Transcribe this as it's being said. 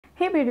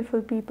Hey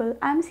beautiful people,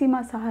 I'm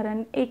Seema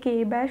Saharan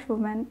aka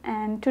Bashwoman,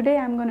 and today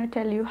I'm going to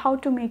tell you how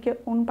to make your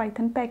own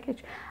Python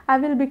package. I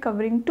will be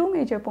covering two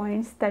major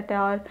points, that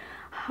are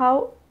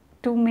how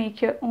to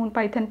make your own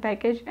Python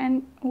package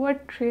and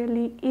what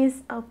really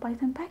is a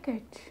Python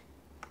package.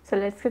 So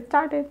let's get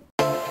started.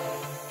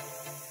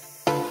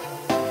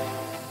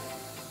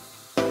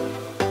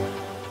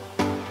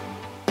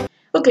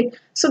 Okay,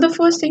 so the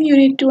first thing you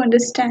need to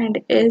understand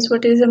is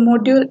what is a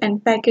module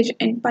and package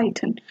in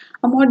Python.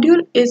 A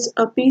module is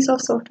a piece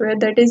of software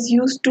that is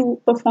used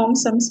to perform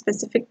some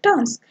specific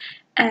task,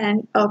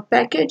 and a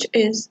package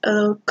is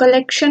a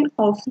collection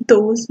of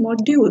those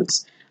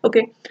modules.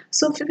 Okay,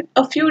 so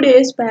a few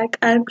days back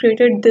I have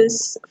created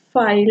this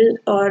file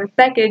or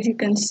package, you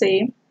can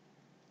say,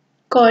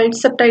 called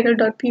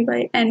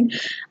subtitle.py, and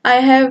I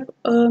have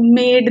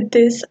made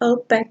this a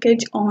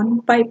package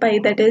on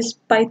PyPi, that is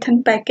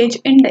Python package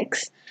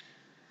index,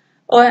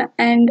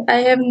 and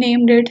I have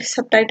named it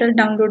subtitle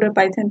downloader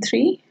python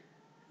 3.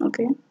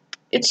 Okay,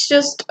 it's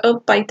just a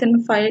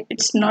Python file.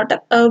 It's not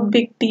a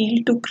big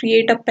deal to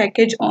create a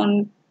package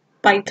on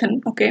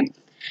Python. Okay,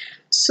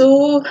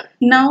 so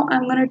now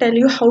I'm gonna tell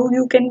you how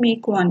you can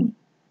make one.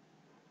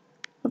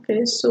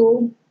 Okay,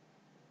 so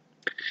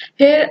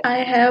here I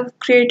have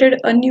created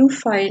a new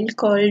file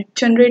called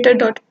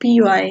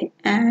generator.py,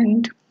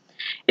 and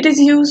it is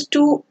used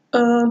to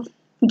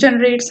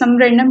generate some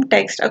random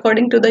text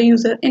according to the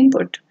user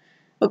input.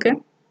 Okay,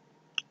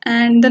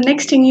 and the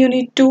next thing you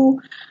need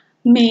to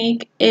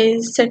make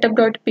is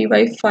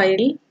setup.py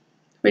file,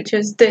 which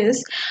is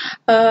this.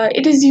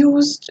 It is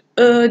used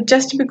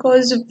just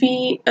because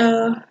we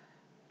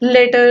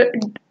later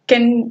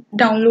can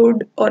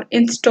download or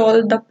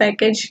install the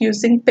package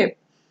using pip.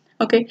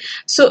 Okay,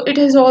 so it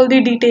has all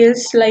the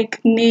details like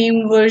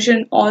name,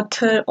 version,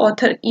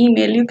 author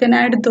email. You can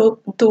add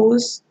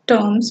those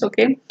terms.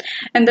 Okay,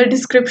 and the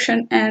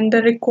description and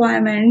the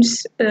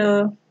requirements.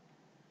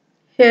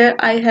 Here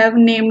I have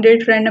named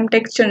it random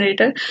text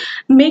generator.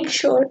 Make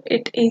sure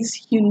it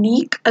is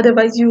unique,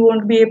 otherwise you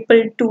won't be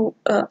able to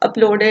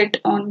upload it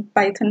on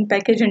Python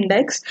package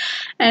index.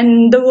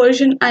 And the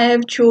version I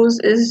have chose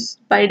is,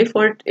 by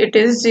default it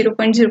is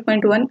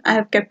 0.0.1. I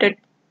have kept it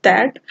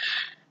that.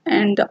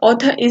 And the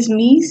author is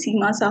me,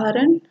 Seema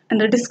Saharan, and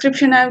the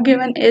description I have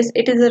given is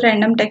it is a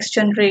random text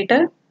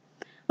generator.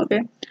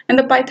 Okay, and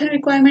the Python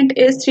requirement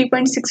is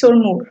 3.6 or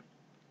more.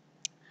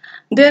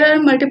 There are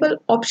multiple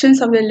options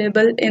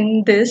available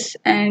in this,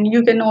 and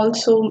you can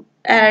also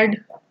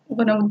add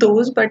one of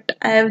those, but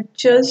I have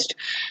just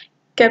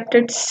kept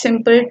it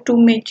simple to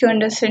make you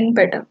understand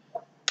better.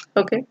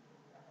 Okay,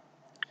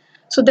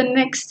 so the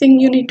next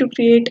thing you need to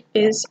create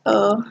is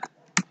a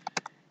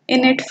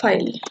init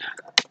file.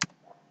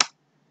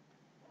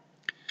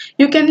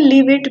 You can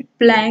leave it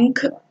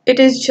blank, it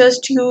is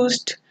just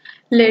used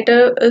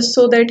later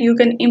so that you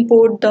can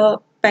import the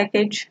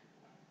package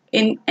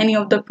in any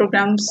of the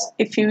programs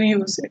if you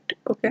use it.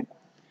 Okay,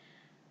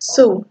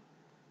 so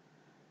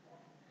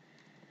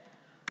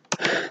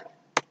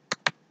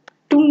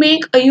to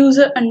make a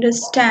user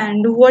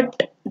understand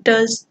what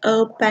does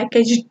a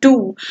package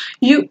do,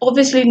 you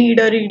obviously need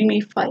a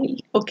readme file.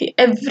 Okay,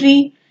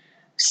 every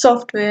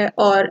software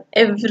or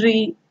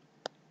every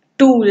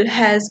tool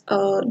has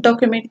a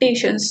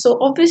documentation, so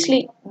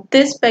obviously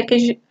this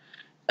package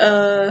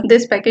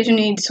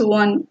needs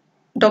one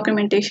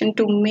documentation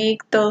to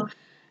make the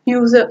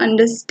user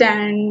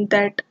understand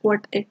that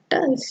what it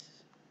does.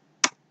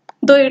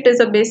 Though it is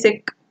a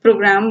basic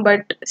program,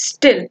 but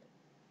still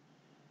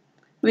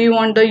we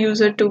want the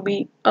user to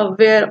be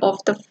aware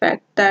of the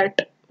fact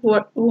that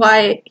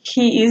why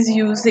he is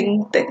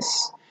using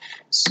this.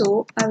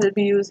 So I will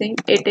be using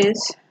it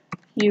is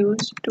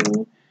used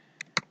to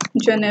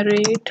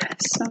generate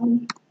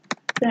some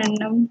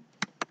random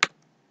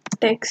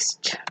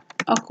text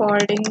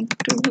according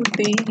to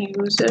the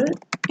user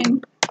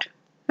input.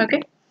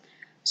 Okay,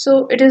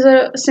 so it is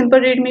a simple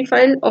readme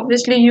file.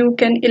 Obviously you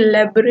can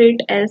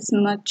elaborate as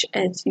much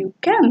as you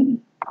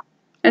can,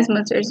 as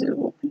much as you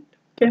want.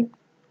 Okay,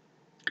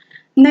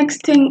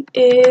 next thing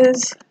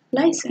is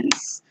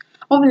license.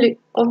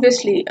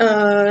 Obviously,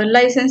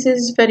 license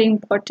is very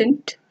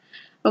important.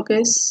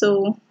 Okay,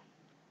 so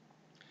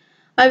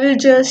I will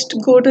just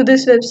go to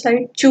this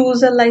website,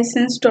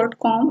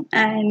 choosealicense.com,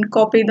 and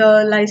copy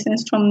the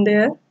license from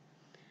there.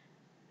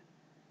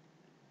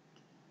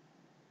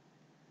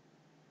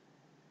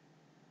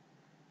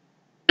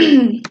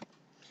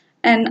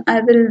 And I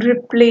will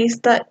replace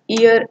the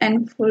year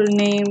and full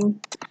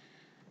name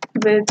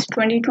with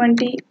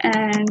 2020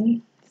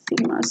 and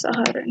Seema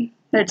Saharan.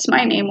 That's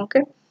my name.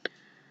 Okay,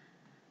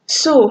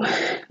 so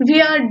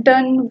we are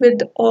done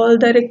with all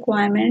the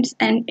requirements,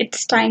 and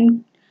it's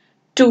time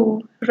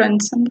to run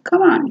some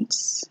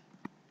commands.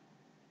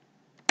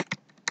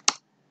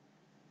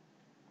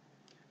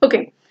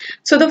 Okay,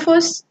 so the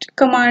first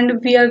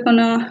command we are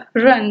gonna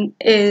run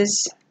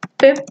is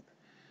pip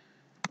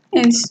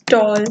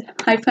install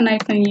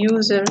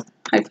 --user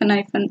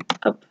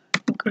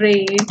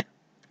upgrade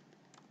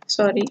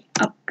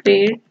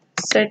upgrade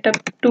setup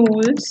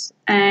tools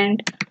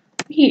and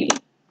wheel.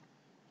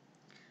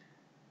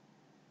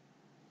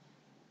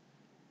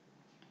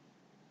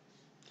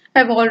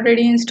 I've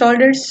already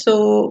installed it,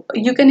 so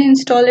you can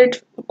install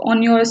it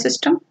on your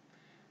system,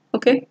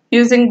 okay,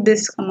 using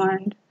this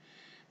command.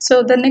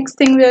 So the next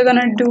thing we are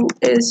gonna do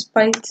is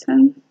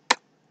Python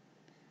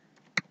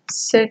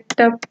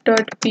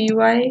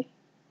setup.py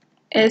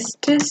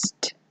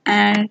stist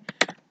and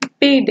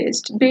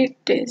btest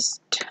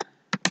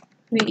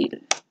wheel.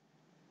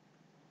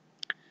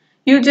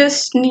 You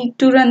just need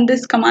to run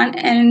this command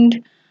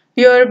and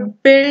your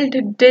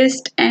build,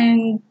 dist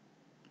and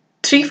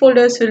 3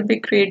 folders will be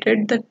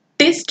created. The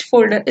dist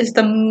folder is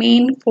the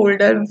main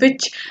folder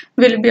which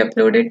will be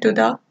uploaded to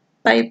the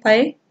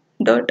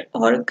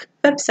pypi.org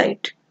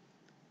website.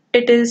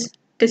 It is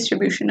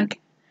distribution, okay.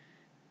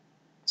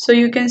 So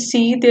you can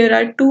see there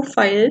are 2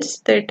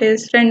 files, that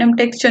is random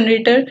text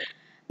generator.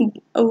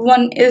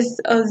 One is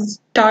a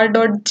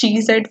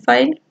star.gz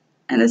file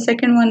and the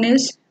second one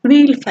is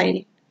wheel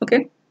file,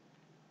 okay.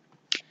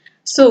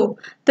 So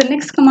the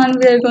next command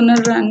we are gonna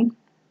run,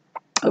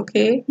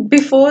 okay,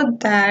 before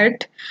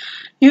that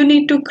you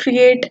need to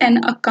create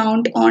an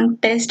account on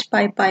test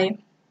PyPi.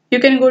 You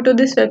can go to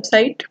this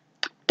website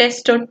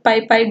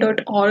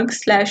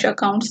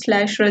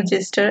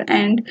test.pypi.org/account/register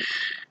and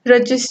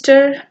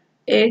register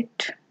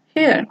it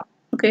here,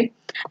 okay.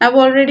 I've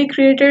already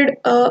created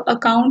a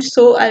account,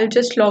 so I'll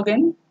just log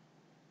in.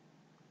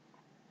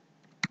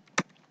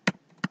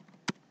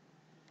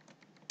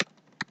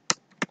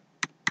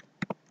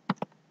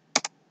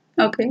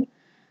 Okay,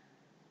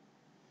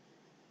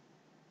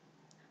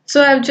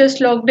 so I've just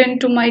logged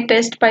into my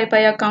test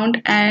PyPi account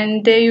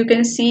and there you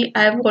can see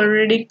I've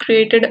already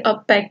created a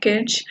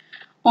package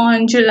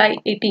on July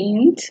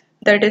 18th,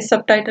 that is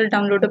subtitle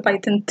download a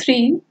Python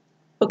 3,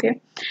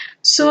 okay.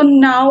 So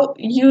now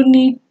you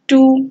need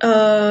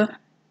to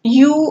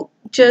you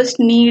just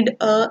need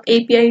a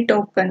API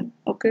token,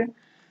 okay.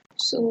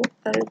 So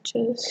I'll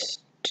just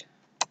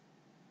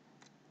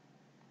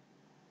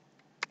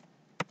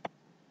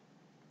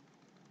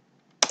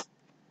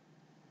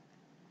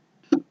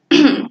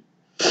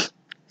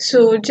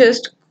so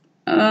just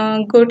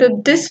go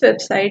to this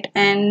website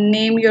and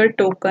name your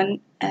token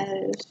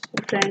as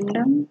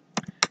random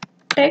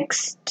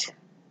text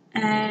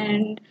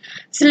and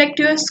select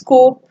your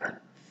scope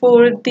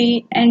for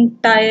the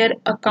entire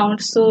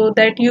account so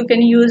that you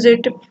can use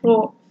it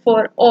for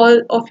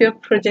all of your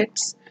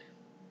projects,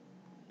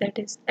 that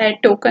is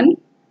add token,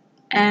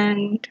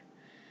 and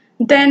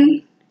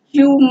then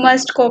you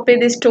must copy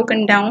this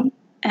token down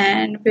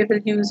and we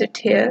will use it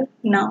here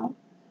now.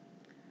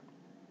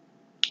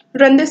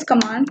 Run this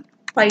command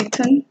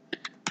python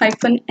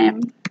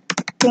 -m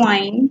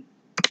twine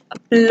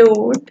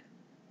upload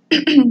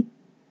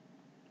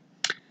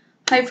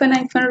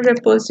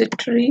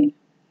repository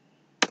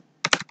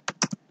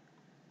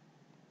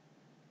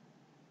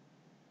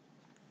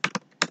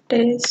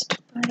test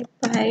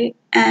pypi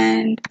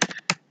and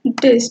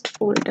dist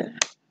folder.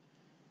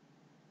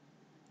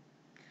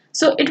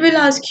 So it will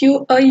ask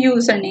you a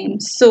username,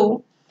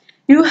 so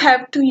you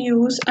have to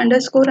use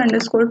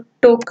 __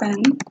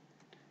 token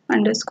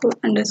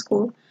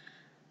 __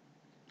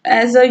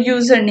 as a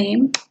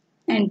username,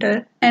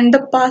 enter, and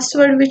the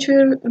password which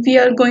we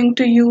are going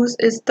to use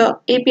is the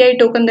API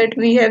token that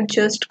we have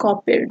just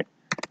copied.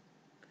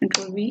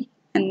 Control V,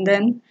 and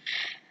then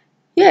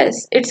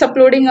yes, it's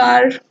uploading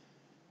our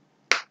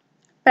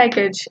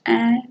package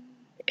and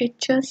it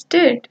just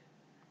did.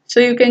 So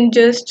you can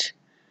just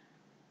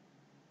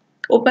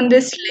open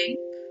this link.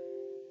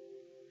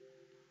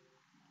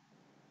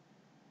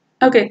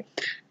 Okay,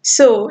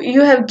 so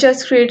you have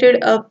just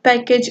created a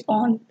package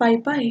on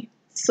PyPi.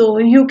 So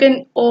you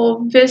can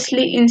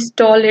obviously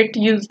install it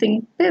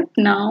using pip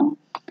now.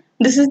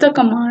 This is the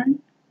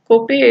command,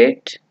 copy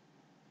it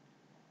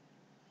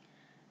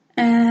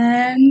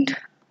and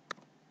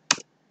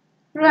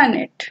run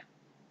it.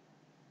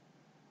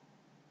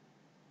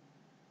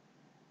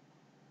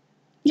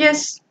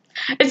 Yes,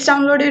 it's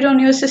downloaded on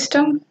your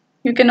system.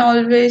 You can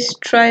always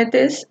try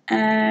this,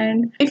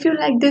 and if you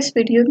like this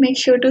video, make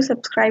sure to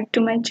subscribe to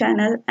my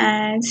channel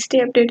and stay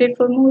updated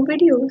for more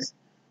videos.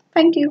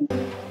 Thank you.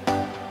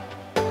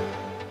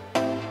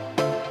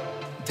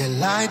 The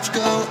lights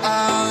go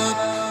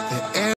out.